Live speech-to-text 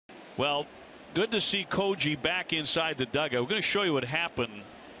Well, good to see Koji back inside the dugout. We're going to show you what happened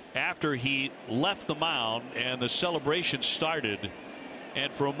after he left the mound and the celebration started.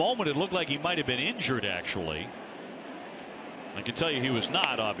 And for a moment, it looked like he might have been injured, actually. I can tell you he was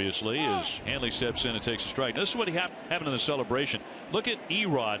not, obviously, as Hanley steps in and takes a strike. This is what happened in the celebration. Look at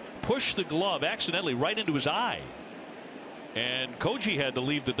Erod push the glove accidentally right into his eye. And Koji had to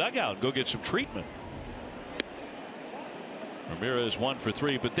leave the dugout and go get some treatment. Ramirez 1 for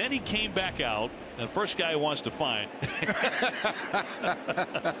 3, but then he came back out, and the first guy he wants to find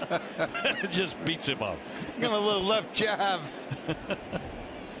just beats him up. Give him a little left jab.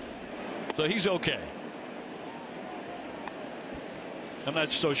 So he's okay. I'm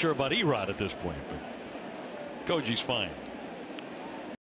not so sure about Erod at this point, but Koji's fine.